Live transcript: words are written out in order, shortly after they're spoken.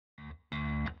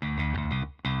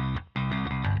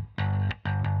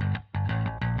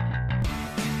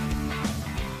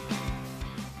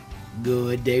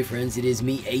Good day, friends. It is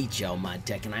me,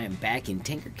 HLModTech, and I am back in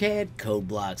Tinkercad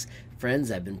Codeblocks.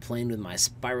 Friends, I've been playing with my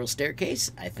spiral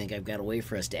staircase. I think I've got a way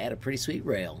for us to add a pretty sweet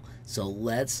rail. So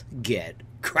let's get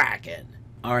cracking.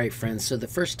 Alright, friends, so the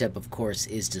first step, of course,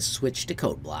 is to switch to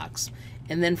Codeblocks,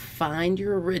 and then find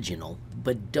your original,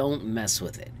 but don't mess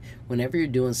with it. Whenever you're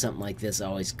doing something like this,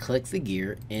 always click the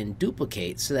gear and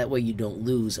duplicate, so that way you don't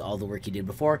lose all the work you did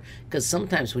before, because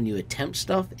sometimes when you attempt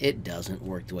stuff, it doesn't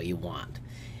work the way you want.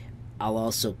 I'll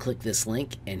also click this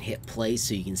link and hit play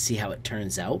so you can see how it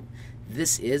turns out.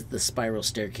 This is the spiral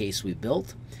staircase we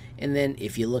built, and then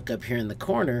if you look up here in the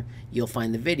corner, you'll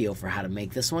find the video for how to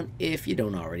make this one if you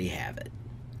don't already have it.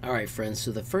 Alright, friends,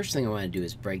 so the first thing I want to do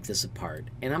is break this apart,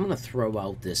 and I'm going to throw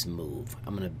out this move.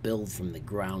 I'm going to build from the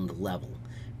ground level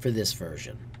for this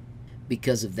version.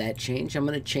 Because of that change, I'm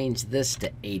going to change this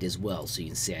to 8 as well, so you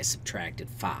can see I subtracted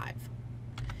 5.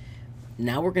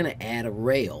 Now we're going to add a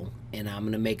rail, and I'm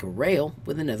going to make a rail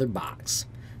with another box.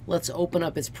 Let's open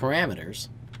up its parameters,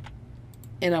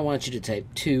 and I want you to type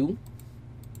 2,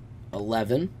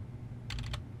 11,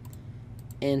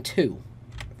 and 2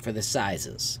 for the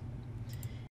sizes.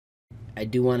 I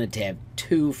do want it to have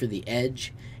 2 for the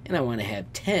edge, and I want to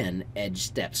have 10 edge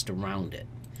steps to round it.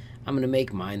 I'm going to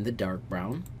make mine the dark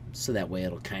brown, so that way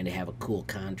it'll kind of have a cool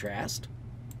contrast.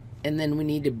 And then we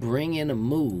need to bring in a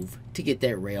move to get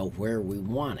that rail where we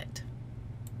want it.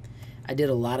 I did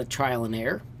a lot of trial and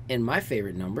error, and my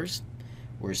favorite numbers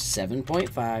were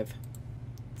 7.5,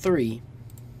 3,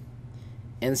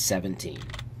 and 17.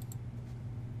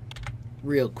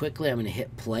 Real quickly, I'm going to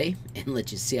hit play and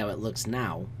let you see how it looks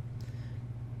now.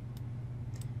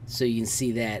 So you can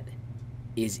see that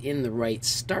is in the right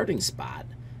starting spot,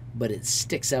 but it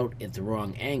sticks out at the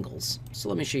wrong angles. So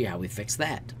let me show you how we fix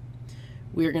that.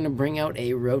 We're going to bring out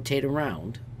a rotate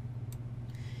around,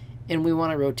 and we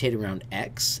want to rotate around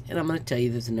X, and I'm going to tell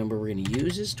you that the number we're going to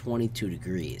use is 22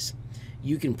 degrees.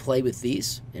 You can play with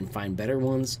these and find better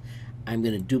ones. I'm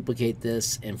going to duplicate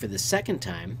this, and for the second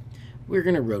time, we're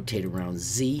going to rotate around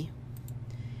Z,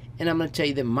 and I'm going to tell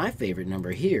you that my favorite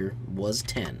number here was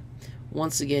 10.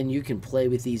 Once again, you can play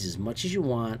with these as much as you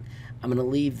want. I'm going to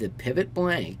leave the pivot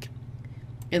blank,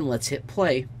 and let's hit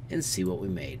play and see what we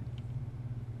made.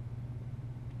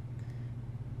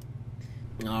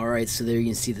 Alright, so there you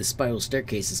can see the spiral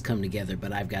staircase has come together,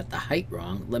 but I've got the height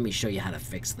wrong. Let me show you how to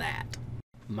fix that.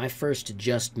 My first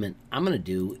adjustment I'm going to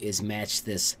do is match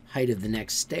this height of the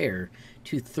next stair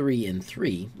to 3 and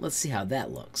 3. Let's see how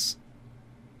that looks.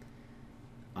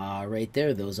 Right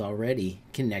there, those already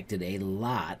connected a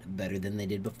lot better than they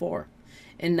did before.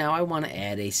 And now I want to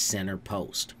add a center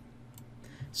post.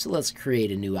 So let's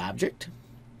create a new object.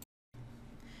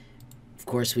 Of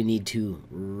course, we need to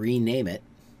rename it.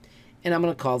 And I'm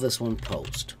going to call this one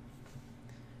post.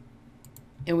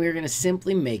 And we're going to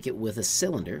simply make it with a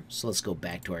cylinder. So let's go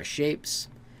back to our shapes,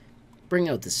 bring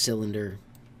out the cylinder,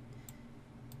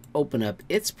 open up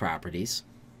its properties.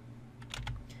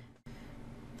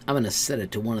 I'm going to set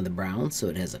it to one of the browns so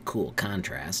it has a cool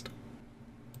contrast.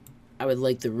 I would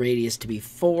like the radius to be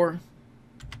 4.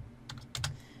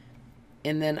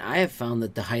 And then I have found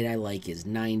that the height I like is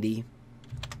 90.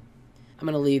 I'm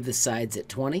going to leave the sides at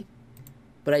 20.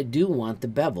 But I do want the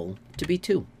bevel to be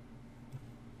 2.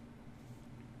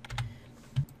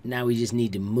 Now we just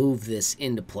need to move this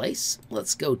into place.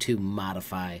 Let's go to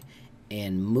Modify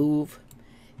and Move.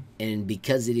 And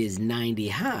because it is 90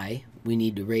 high, we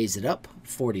need to raise it up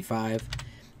 45.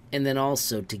 And then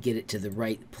also to get it to the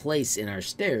right place in our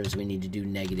stairs, we need to do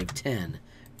 -10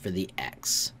 for the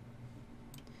X.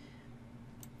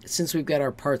 Since we've got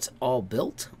our parts all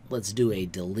built, let's do a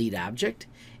delete object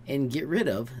and get rid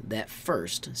of that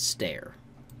first stair.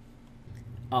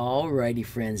 Alrighty,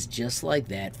 friends, just like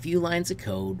that, few lines of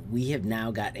code, we have now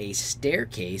got a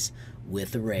staircase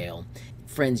with a rail.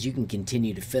 Friends, you can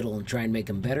continue to fiddle and try and make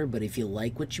them better, but if you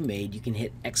like what you made, you can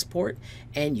hit export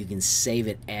and you can save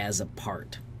it as a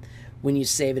part. When you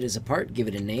save it as a part, give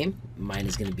it a name. Mine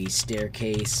is going to be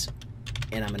staircase,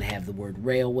 and I'm going to have the word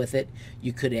rail with it.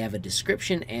 You could have a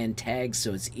description and tags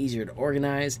so it's easier to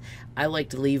organize. I like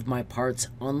to leave my parts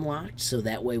unlocked so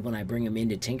that way when I bring them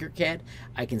into Tinkercad,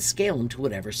 I can scale them to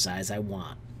whatever size I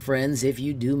want. Friends, if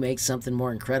you do make something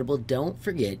more incredible, don't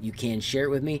forget you can share it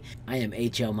with me. I am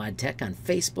HLModTech on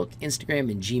Facebook,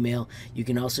 Instagram, and Gmail. You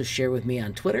can also share with me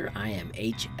on Twitter. I am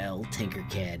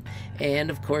HLTinkercad. And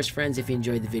of course, friends, if you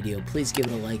enjoyed the video, please give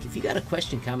it a like. If you got a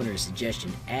question, comment, or a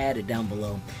suggestion, add it down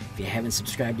below. If you haven't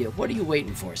subscribed yet, what are you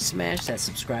waiting for? Smash that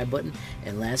subscribe button.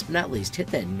 And last but not least, hit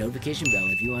that notification bell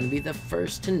if you want to be the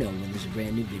first to know when there's a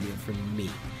brand new video from me,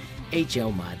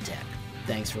 HLModTech.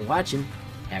 Thanks for watching.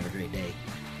 Have a great day.